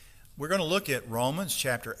We're going to look at Romans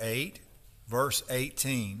chapter 8, verse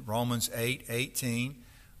 18. Romans 8:18,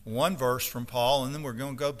 one verse from Paul, and then we're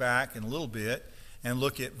going to go back in a little bit and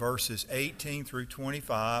look at verses 18 through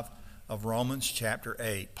 25 of Romans chapter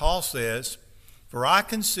 8. Paul says, "For I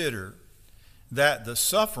consider that the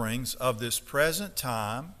sufferings of this present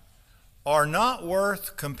time are not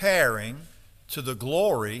worth comparing to the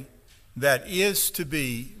glory that is to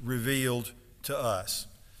be revealed to us."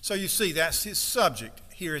 So you see, that's his subject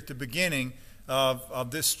here at the beginning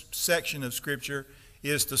of this section of Scripture,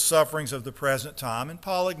 is the sufferings of the present time. And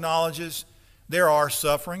Paul acknowledges there are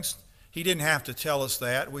sufferings. He didn't have to tell us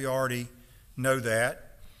that. We already know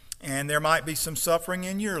that. And there might be some suffering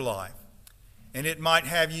in your life, and it might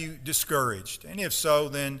have you discouraged. And if so,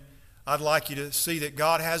 then I'd like you to see that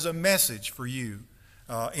God has a message for you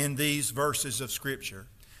in these verses of Scripture.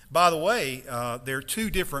 By the way, there are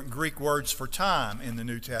two different Greek words for time in the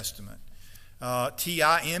New Testament.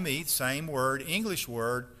 T-I-M-E, same word, English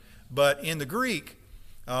word, but in the Greek,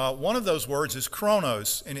 one of those words is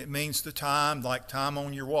chronos, and it means the time, like time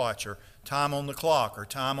on your watch, or time on the clock, or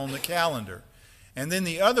time on the calendar. And then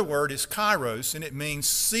the other word is kairos, and it means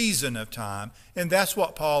season of time. And that's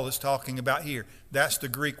what Paul is talking about here. That's the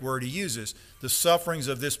Greek word he uses, the sufferings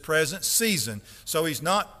of this present season. So he's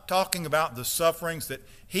not talking about the sufferings that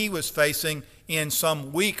he was facing in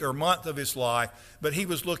some week or month of his life, but he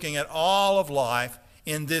was looking at all of life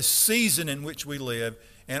in this season in which we live,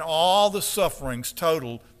 and all the sufferings,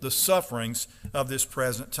 total the sufferings of this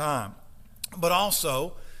present time. But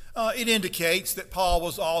also, it indicates that Paul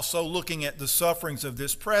was also looking at the sufferings of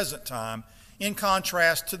this present time in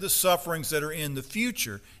contrast to the sufferings that are in the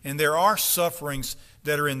future. And there are sufferings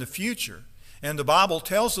that are in the future. And the Bible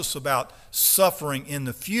tells us about suffering in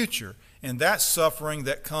the future. And that's suffering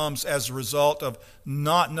that comes as a result of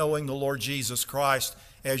not knowing the Lord Jesus Christ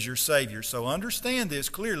as your Savior. So understand this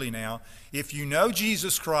clearly now. If you know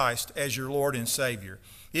Jesus Christ as your Lord and Savior,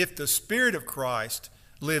 if the Spirit of Christ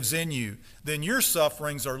lives in you, then your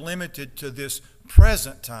sufferings are limited to this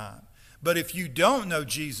present time. But if you don't know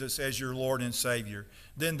Jesus as your Lord and Savior,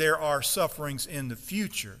 then there are sufferings in the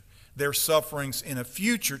future. There are sufferings in a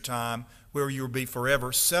future time where you'll be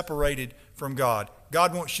forever separated from God.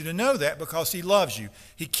 God wants you to know that because He loves you.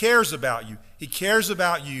 He cares about you. He cares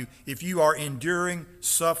about you if you are enduring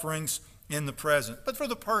sufferings in the present. But for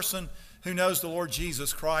the person who knows the Lord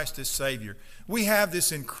Jesus Christ as Savior, we have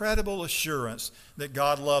this incredible assurance that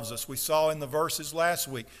God loves us. We saw in the verses last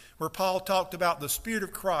week where Paul talked about the Spirit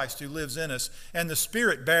of Christ who lives in us, and the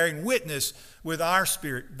Spirit bearing witness with our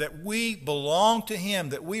spirit that we belong to Him,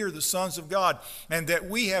 that we are the sons of God, and that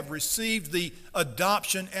we have received the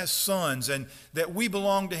adoption as sons, and that we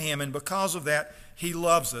belong to Him, and because of that, He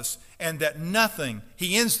loves us, and that nothing,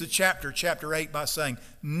 he ends the chapter 8, by saying,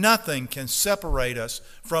 nothing can separate us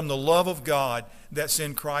from the love of God that's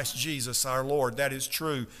in Christ Jesus our Lord. That is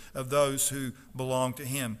true of those who belong to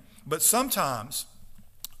Him. But sometimes,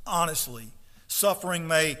 honestly, suffering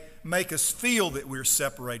may make us feel that we're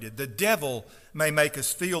separated. The devil may make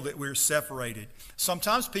us feel that we're separated.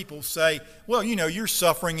 Sometimes people say, well, you know, your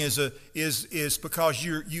suffering is because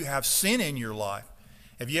you have sin in your life.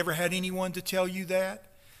 Have you ever had anyone to tell you that?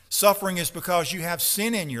 Suffering is because you have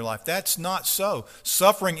sin in your life. That's not so.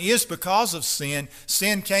 Suffering is because of sin.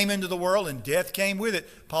 Sin came into the world and death came with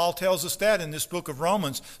it. Paul tells us that in this book of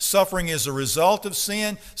Romans. Suffering is a result of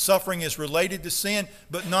sin. Suffering is related to sin,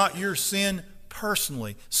 but not your sin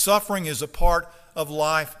personally. Suffering is a part of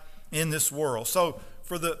life in this world. So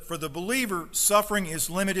for the believer, suffering is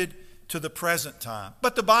limited to the present time.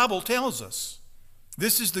 But the Bible tells us,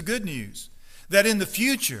 this is the good news, that in the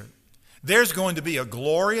future, there's going to be a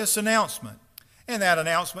glorious announcement. And that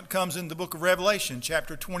announcement comes in the book of Revelation,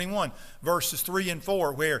 chapter 21, verses 3 and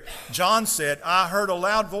 4, where John said, I heard a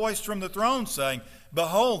loud voice from the throne saying,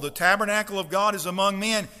 Behold, the tabernacle of God is among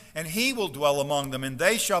men, and He will dwell among them, and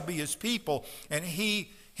they shall be His people, and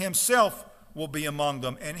He Himself will be among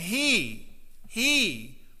them. And He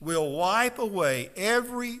will wipe away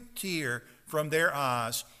every tear from their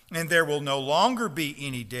eyes, and there will no longer be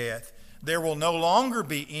any death. There will no longer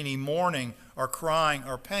be any mourning or crying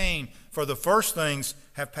or pain, for the first things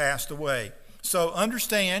have passed away. So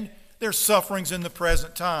understand, there's sufferings in the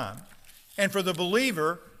present time. And for the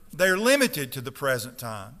believer, they're limited to the present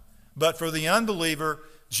time. But for the unbeliever,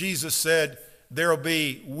 Jesus said, there will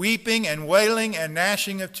be weeping and wailing and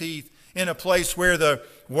gnashing of teeth in a place where the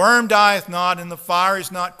worm dieth not and the fire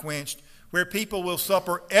is not quenched, where people will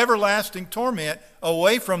suffer everlasting torment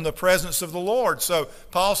away from the presence of the Lord. So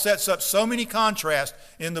Paul sets up so many contrasts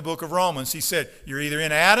in the book of Romans. He said, you're either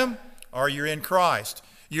in Adam or you're in Christ.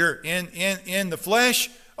 You're in the flesh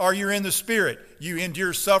or you're in the Spirit? You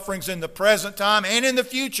endure sufferings in the present time and in the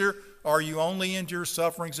future, or you only endure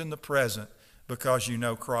sufferings in the present because you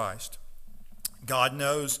know Christ? God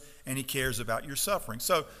knows and He cares about your suffering.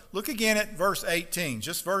 So look again at verse 18.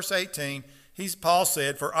 Just verse 18. Paul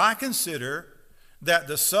said, "For I consider that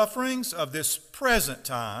the sufferings of this present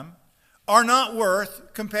time are not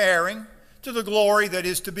worth comparing to the glory that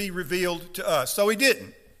is to be revealed to us." So he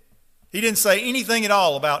didn't. He didn't say anything at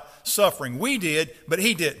all about suffering. We did, but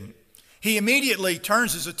he didn't. He immediately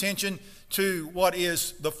turns his attention to what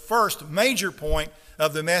is the first major point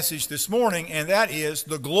of the message this morning, and that is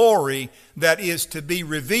the glory that is to be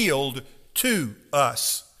revealed to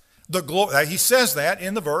us. He says that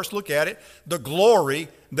in the verse, look at it, the glory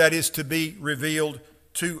that is to be revealed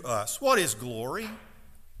to us. What is glory?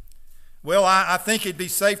 Well, I think it'd be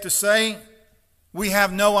safe to say we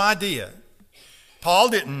have no idea. Paul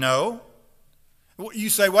didn't know. You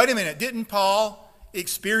say, wait a minute, didn't Paul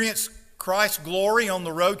experience Christ's glory on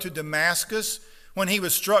the road to Damascus when he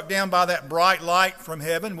was struck down by that bright light from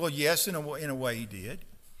heaven? Well, yes, in a way he did.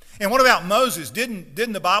 And what about Moses?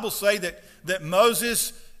 Didn't the Bible say that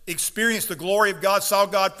Moses experienced the glory of God, saw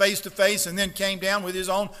God face to face, and then came down with his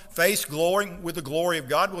own face glorying with the glory of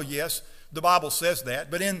God? Well, yes, the Bible says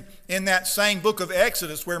that. But in that same book of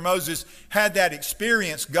Exodus where Moses had that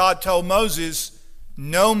experience, God told Moses,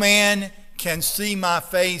 "No man can see my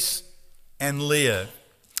face and live."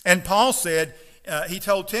 And Paul said, he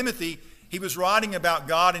told Timothy, he was writing about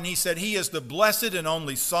God, and he said, "He is the blessed and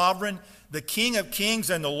only sovereign, the King of kings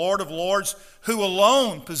and the Lord of lords, who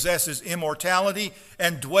alone possesses immortality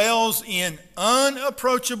and dwells in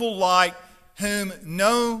unapproachable light, whom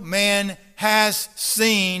no man has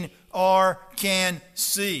seen or can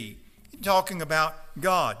see." Talking about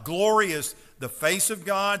God. Glory is the face of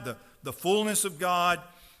God, the fullness of God.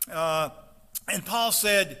 And Paul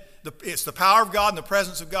said it's the power of God and the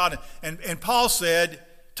presence of God. And Paul said,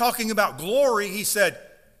 talking about glory, he said,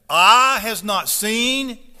 "Eye has not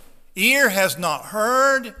seen, ear has not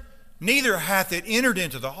heard, neither hath it entered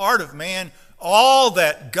into the heart of man all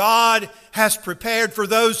that God has prepared for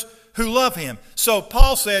those who love Him." So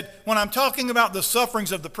Paul said, when I'm talking about the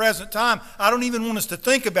sufferings of the present time, I don't even want us to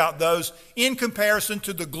think about those in comparison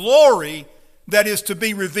to the glory that is to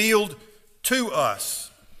be revealed to us.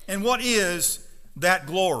 And what is that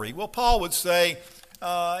glory? Well, Paul would say,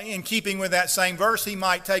 in keeping with that same verse, he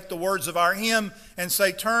might take the words of our hymn and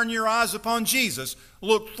say, "Turn your eyes upon Jesus,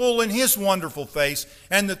 look full in His wonderful face,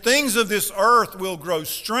 and the things of this earth will grow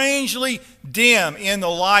strangely dim in the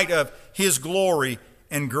light of His glory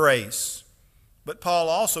and grace." But Paul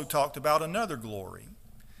also talked about another glory.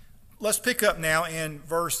 Let's pick up now in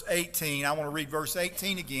verse 18. I want to read verse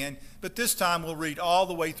 18 again, but this time we'll read all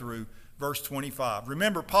the way through verse 25.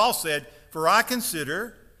 Remember, Paul said, "For I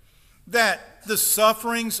consider that the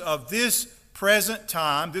sufferings of this present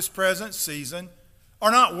time, this present season,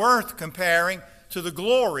 are not worth comparing to the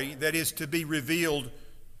glory that is to be revealed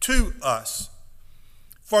to us.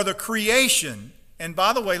 For the creation," and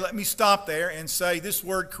by the way, let me stop there and say this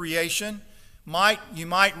word creation, you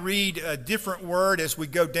might read a different word as we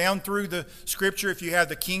go down through the Scripture. If you have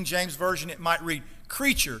the King James Version, it might read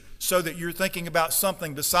creature, so that you're thinking about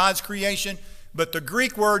something besides creation. But the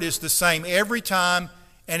Greek word is the same every time,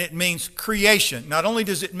 and it means creation. Not only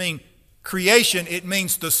does it mean creation, it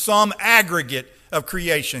means the sum aggregate of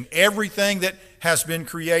creation, everything that has been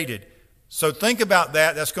created. So think about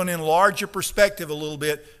that. That's going to enlarge your perspective a little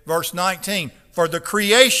bit. Verse 19, "For the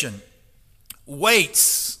creation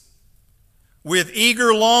waits with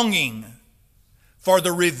eager longing for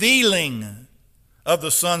the revealing of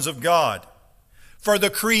the sons of God. For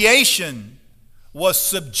the creation was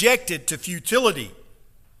subjected to futility,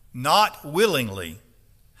 not willingly,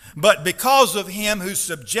 but because of Him who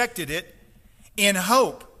subjected it, in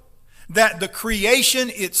hope that the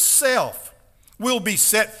creation itself will be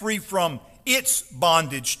set free from its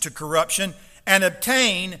bondage to corruption and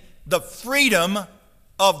obtain the freedom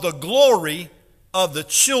of the glory of the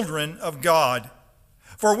children of God.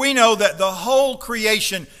 For we know that the whole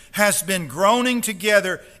creation has been groaning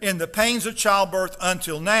together in the pains of childbirth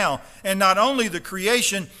until now. And not only the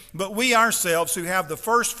creation, but we ourselves who have the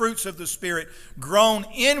first fruits of the Spirit groan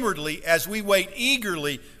inwardly as we wait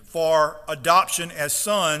eagerly for adoption as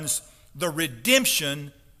sons, the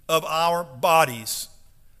redemption of our bodies.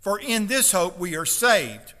 For in this hope we are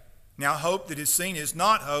saved. Now hope that is seen is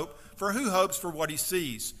not hope, for who hopes for what he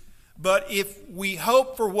sees? But if we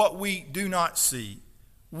hope for what we do not see,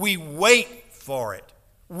 we wait for it.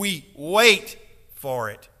 We wait for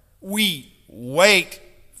it. We wait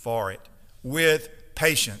for it with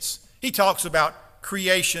patience. He talks about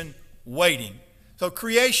creation waiting. So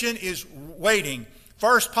creation is waiting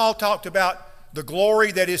First, Paul talked about the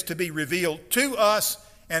glory that is to be revealed to us.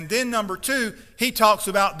 And then number two, he talks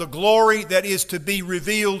about the glory that is to be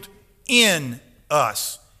revealed in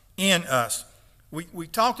us. In us. We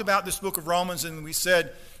talked about this book of Romans, and we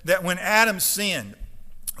said that when Adam sinned,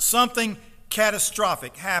 something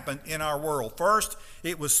catastrophic happened in our world. First,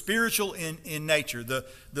 it was spiritual in nature.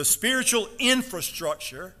 The spiritual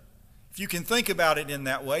infrastructure, if you can think about it in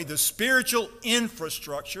that way, the spiritual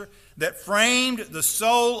infrastructure that framed the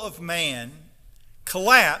soul of man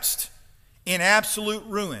collapsed in absolute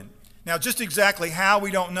ruin. Now, just exactly how, we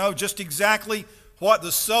don't know. Just exactly what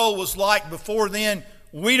the soul was like before then,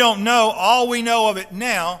 we don't know. All we know of it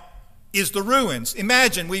now is the ruins.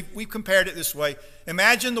 Imagine, we've compared it this way.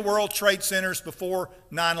 Imagine the World Trade Centers before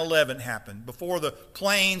 9/11 happened, before the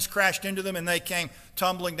planes crashed into them and they came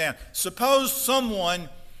tumbling down. Suppose someone,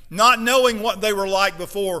 not knowing what they were like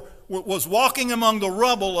before, was walking among the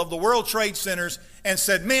rubble of the World Trade Centers and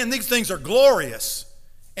said, man, these things are glorious.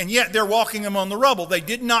 And yet they're walking among the rubble. They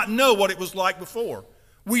did not know what it was like before.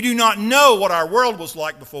 We do not know what our world was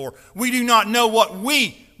like before. We do not know what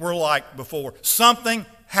we were like before. Something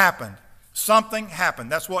happened. Something happened.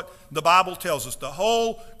 That's what the Bible tells us. The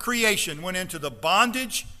whole creation went into the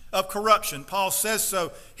bondage of corruption. Paul says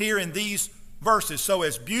so here in these verses. So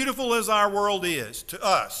as beautiful as our world is to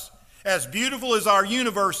us, as beautiful as our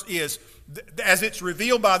universe is, as it's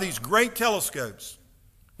revealed by these great telescopes,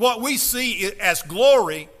 what we see as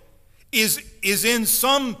glory is in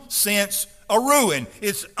some sense a ruin.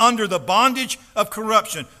 It's under the bondage of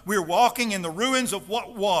corruption. We're walking in the ruins of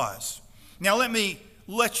what was. Now let me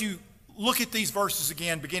let you look at these verses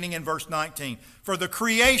again, beginning in verse 19. For the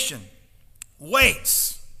creation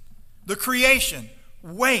waits. The creation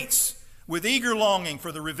waits with eager longing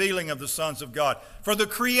for the revealing of the sons of God. For the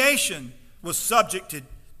creation was subjected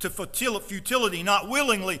to futility, not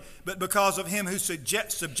willingly, but because of him who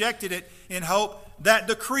subjected it, in hope that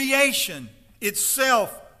the creation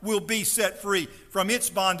itself will be set free from its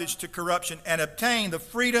bondage to corruption and obtain the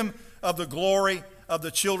freedom of the glory of the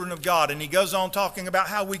children of God. And he goes on talking about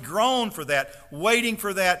how we groan for that, waiting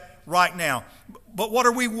for that right now. But what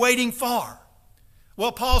are we waiting for?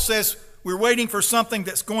 Well, Paul says we're waiting for something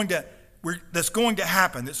that's going to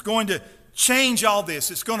happen, that's going to change all this.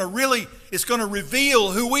 It's going to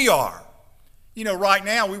reveal who we are. You know, right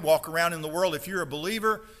now we walk around in the world. If you're a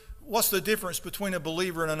believer, what's the difference between a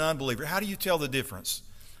believer and an unbeliever? How do you tell the difference?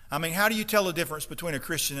 I mean, how do you tell the difference between a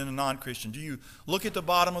Christian and a non-Christian? Do you look at the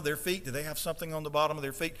bottom of their feet? Do they have something on the bottom of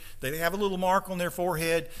their feet? Do they have a little mark on their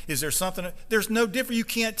forehead? Is there something? There's no difference. You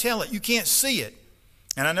can't tell it. You can't see it.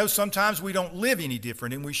 And I know sometimes we don't live any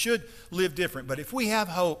different, and we should live different. But if we have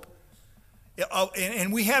hope,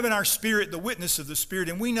 and we have in our spirit the witness of the Spirit,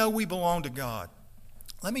 and we know we belong to God,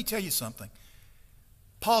 let me tell you something.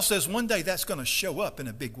 Paul says one day that's going to show up in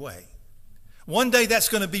a big way. One day that's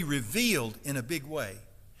going to be revealed in a big way.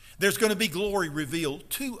 There's going to be glory revealed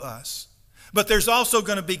to us, but there's also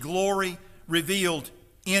going to be glory revealed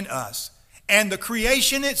in us. And the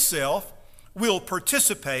creation itself will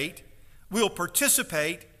participate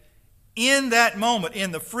in that moment,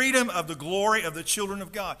 in the freedom of the glory of the children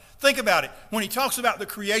of God. Think about it. When he talks about the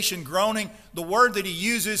creation groaning, the word that he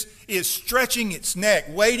uses is stretching its neck,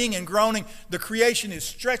 waiting and groaning. The creation is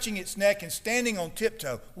stretching its neck and standing on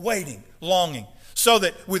tiptoe, waiting, longing, so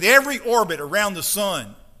that with every orbit around the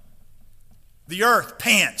sun, the earth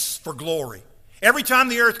pants for glory. Every time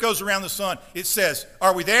the earth goes around the sun, it says,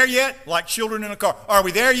 are we there yet? Like children in a car. Are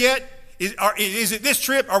we there yet? Is it this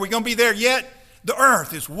trip? Are we going to be there yet? The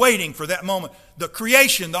earth is waiting for that moment. The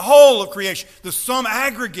creation, the whole of creation, the sum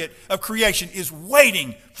aggregate of creation is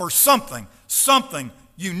waiting for something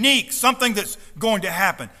unique, something that's going to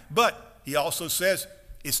happen. But he also says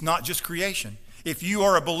it's not just creation. If you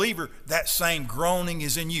are a believer, that same groaning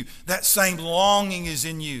is in you. That same longing is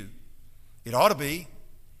in you. It ought to be.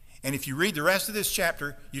 And if you read the rest of this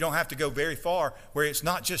chapter, you don't have to go very far, where it's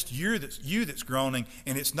not just you that's groaning,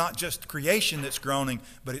 and it's not just creation that's groaning,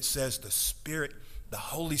 but it says the Spirit, the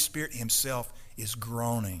Holy Spirit himself is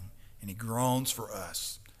groaning, and he groans for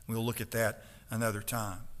us. We'll look at that another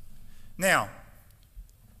time. Now,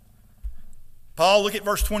 Paul, look at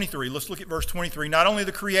verse 23. Let's look at verse 23. Not only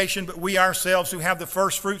the creation, but we ourselves who have the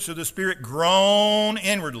first fruits of the Spirit groan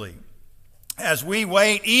inwardly as we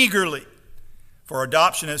wait eagerly for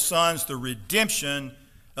adoption as sons, the redemption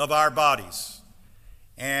of our bodies.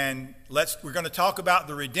 And we're going to talk about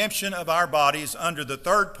the redemption of our bodies under the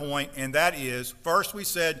third point, and that is, first we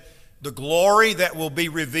said, the glory that will be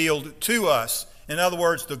revealed to us. In other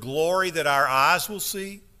words, the glory that our eyes will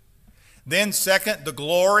see. Then second, the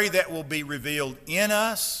glory that will be revealed in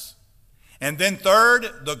us. And then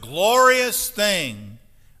third, the glorious thing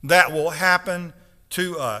that will happen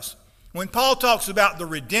to us. When Paul talks about the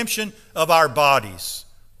redemption of our bodies,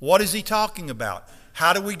 what is he talking about?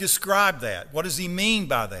 How do we describe that? What does he mean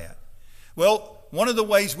by that? Well, one of the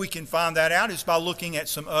ways we can find that out is by looking at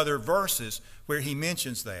some other verses where he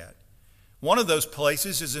mentions that. One of those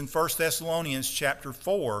places is in 1 Thessalonians chapter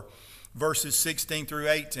 4, verses 16 through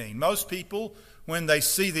 18. Most people, when they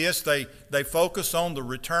see this, they focus on the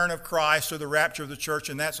return of Christ or the rapture of the church,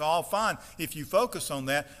 and that's all fine if you focus on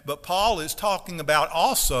that. But Paul is talking about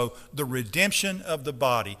also the redemption of the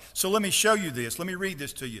body. So let me show you this. Let me read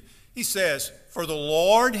this to you. He says, for the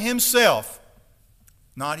Lord himself,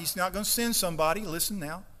 he's not going to send somebody, listen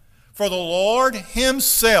now. For the Lord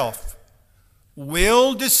himself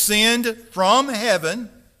will descend from heaven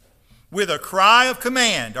with a cry of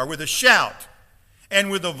command, or with a shout, and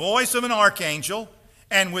with the voice of an archangel,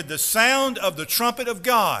 and with the sound of the trumpet of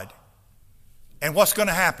God. And what's going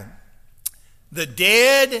to happen? The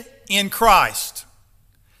dead in Christ.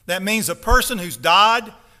 That means a person who's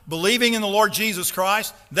died believing in the Lord Jesus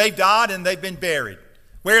Christ, they've died and they've been buried.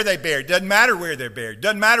 Where are they buried? Doesn't matter where they're buried.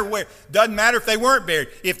 Doesn't matter where. Doesn't matter if they weren't buried.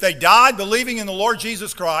 If they died believing in the Lord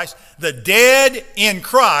Jesus Christ, the dead in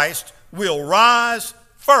Christ will rise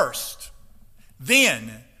first.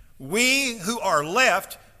 Then we who are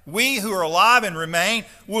left, we who are alive and remain,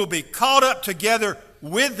 will be caught up together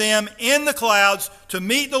with them in the clouds to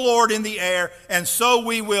meet the Lord in the air, and so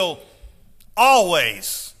we will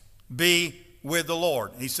always be with the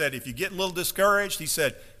Lord. He said, if you get a little discouraged, he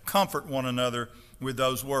said, comfort one another with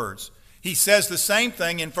those words. He says the same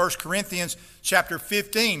thing in 1 Corinthians chapter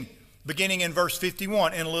 15, beginning in verse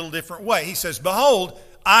 51, in a little different way. He says, behold,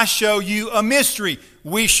 I show you a mystery.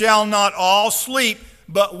 We shall not all sleep,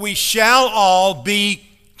 but we shall all be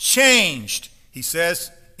changed. He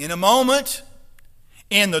says, in a moment,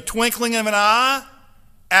 in the twinkling of an eye,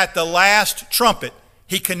 at the last trumpet.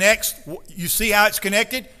 He connects, you see how it's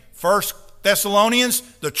connected? 1 Thessalonians,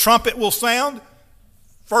 the trumpet will sound.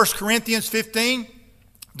 1 Corinthians 15,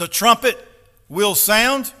 the trumpet will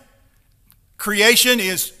sound. Creation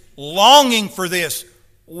is longing for this,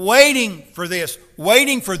 waiting for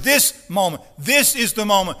this moment. This is the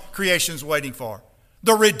moment creation's waiting for.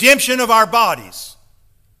 The redemption of our bodies.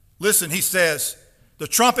 Listen, he says, the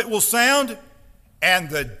trumpet will sound, and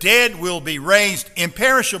the dead will be raised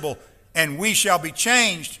imperishable, and we shall be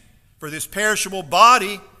changed. For this perishable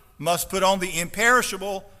body must put on the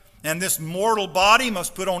imperishable, and this mortal body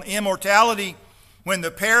must put on immortality. When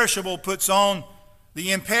the perishable puts on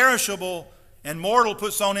the imperishable, and mortal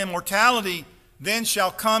puts on immortality, then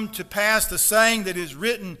shall come to pass the saying that is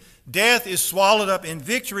written, death is swallowed up in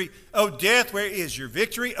victory. O death, where is your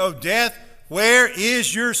victory? O death, where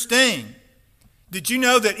is your sting? Did you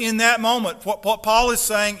know that in that moment, what Paul is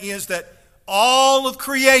saying is that all of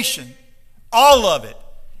creation, all of it,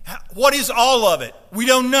 what is all of it? We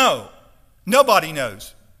don't know. Nobody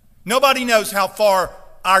knows. Nobody knows how far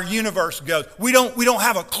our universe goes. We don't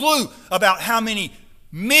have a clue about how many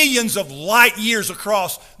millions of light years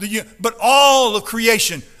across the universe. But all of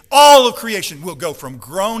creation will go from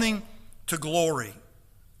groaning to glory.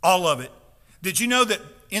 All of it. Did you know that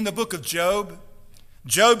in the book of Job,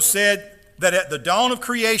 Job said that at the dawn of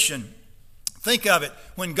creation, think of it,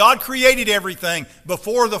 when God created everything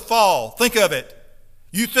before the fall, think of it.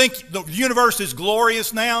 You think the universe is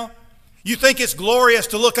glorious now? You think it's glorious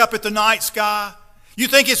to look up at the night sky? You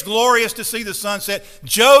think it's glorious to see the sunset?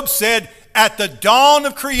 Job said, at the dawn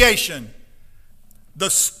of creation, the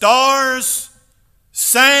stars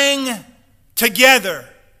sang together,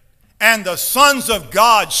 and the sons of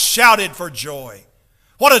God shouted for joy.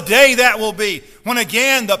 What a day that will be, when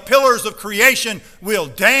again the pillars of creation will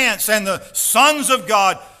dance, and the sons of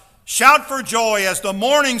God shout for joy as the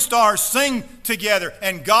morning stars sing together.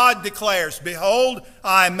 And God declares, behold,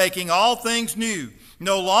 I am making all things new.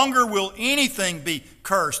 No longer will anything be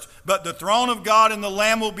cursed, but the throne of God and the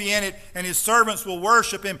Lamb will be in it, and his servants will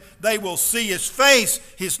worship him. They will see his face.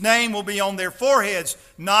 His name will be on their foreheads.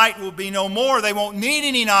 Night will be no more. They won't need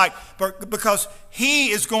any night, because he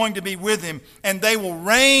is going to be with them, and they will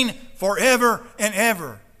reign forever and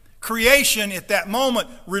ever. Creation at that moment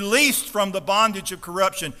released from the bondage of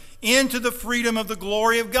corruption into the freedom of the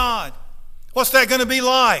glory of God. What's that going to be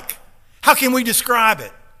like? How can we describe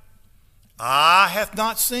it? Eye hath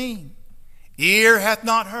not seen, ear hath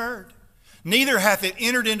not heard, neither hath it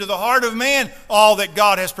entered into the heart of man all that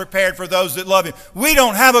God has prepared for those that love him. We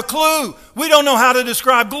don't have a clue. We don't know how to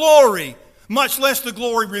describe glory, much less the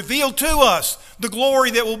glory revealed to us, the glory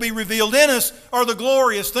that will be revealed in us, or the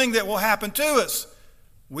glorious thing that will happen to us.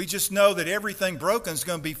 We just know that everything broken is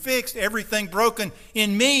going to be fixed. Everything broken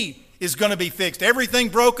in me is going to be fixed. Everything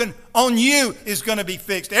broken on you is going to be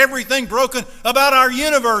fixed. Everything broken about our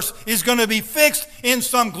universe is going to be fixed in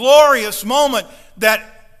some glorious moment that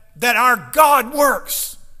our God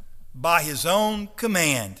works by His own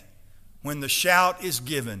command when the shout is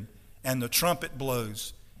given and the trumpet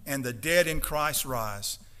blows and the dead in Christ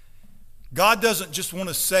rise. God doesn't just want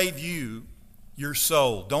to save you, your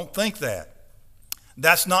soul. Don't think that.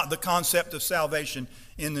 That's not the concept of salvation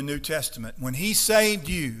in the New Testament. When He saved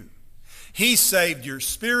you, He saved your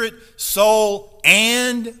spirit, soul,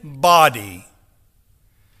 and body.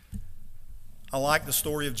 I like the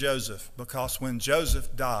story of Joseph because when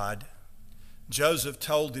Joseph died, Joseph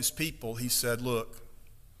told his people, he said, look,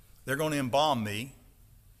 they're going to embalm me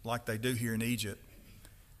like they do here in Egypt.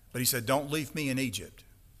 But he said, don't leave me in Egypt.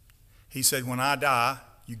 He said, when I die,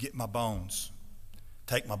 you get my bones.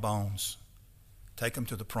 Take my bones. Take them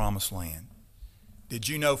to the promised land. Did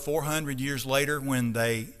you know 400 years later when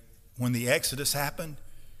the Exodus happened,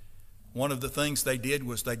 one of the things they did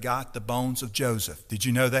was they got the bones of Joseph. Did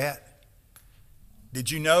you know that? Did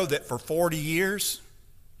you know that for 40 years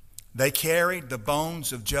they carried the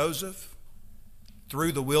bones of Joseph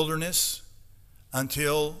through the wilderness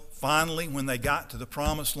until finally when they got to the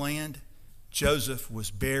promised land, Joseph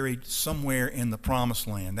was buried somewhere in the promised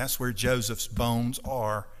land. That's where Joseph's bones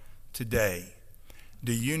are today.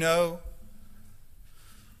 Do you know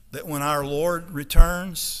that when our Lord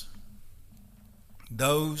returns,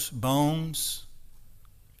 those bones,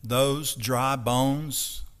 those dry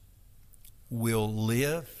bones will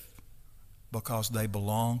live because they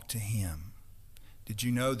belong to Him? Did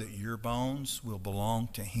you know that your bones will belong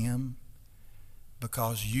to Him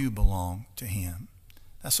because you belong to Him?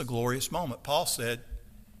 That's a glorious moment. Paul said,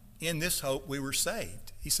 in this hope we were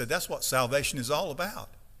saved. He said that's what salvation is all about.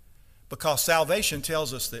 Because salvation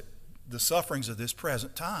tells us that the sufferings of this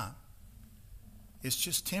present time, it's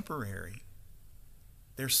just temporary.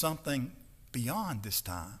 There's something beyond this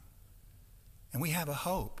time. And we have a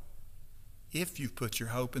hope if you've put your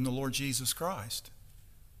hope in the Lord Jesus Christ.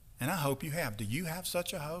 And I hope you have. Do you have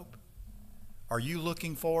such a hope? Are you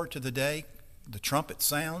looking forward to the day the trumpet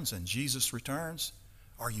sounds and Jesus returns?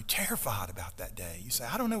 Are you terrified about that day? You say,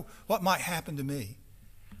 I don't know what might happen to me.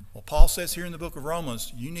 Well, Paul says here in the book of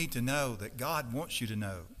Romans, you need to know that God wants you to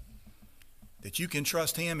know that you can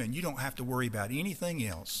trust Him and you don't have to worry about anything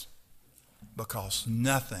else because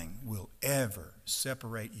nothing will ever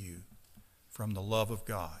separate you from the love of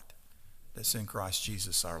God that's in Christ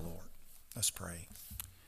Jesus our Lord. Let's pray.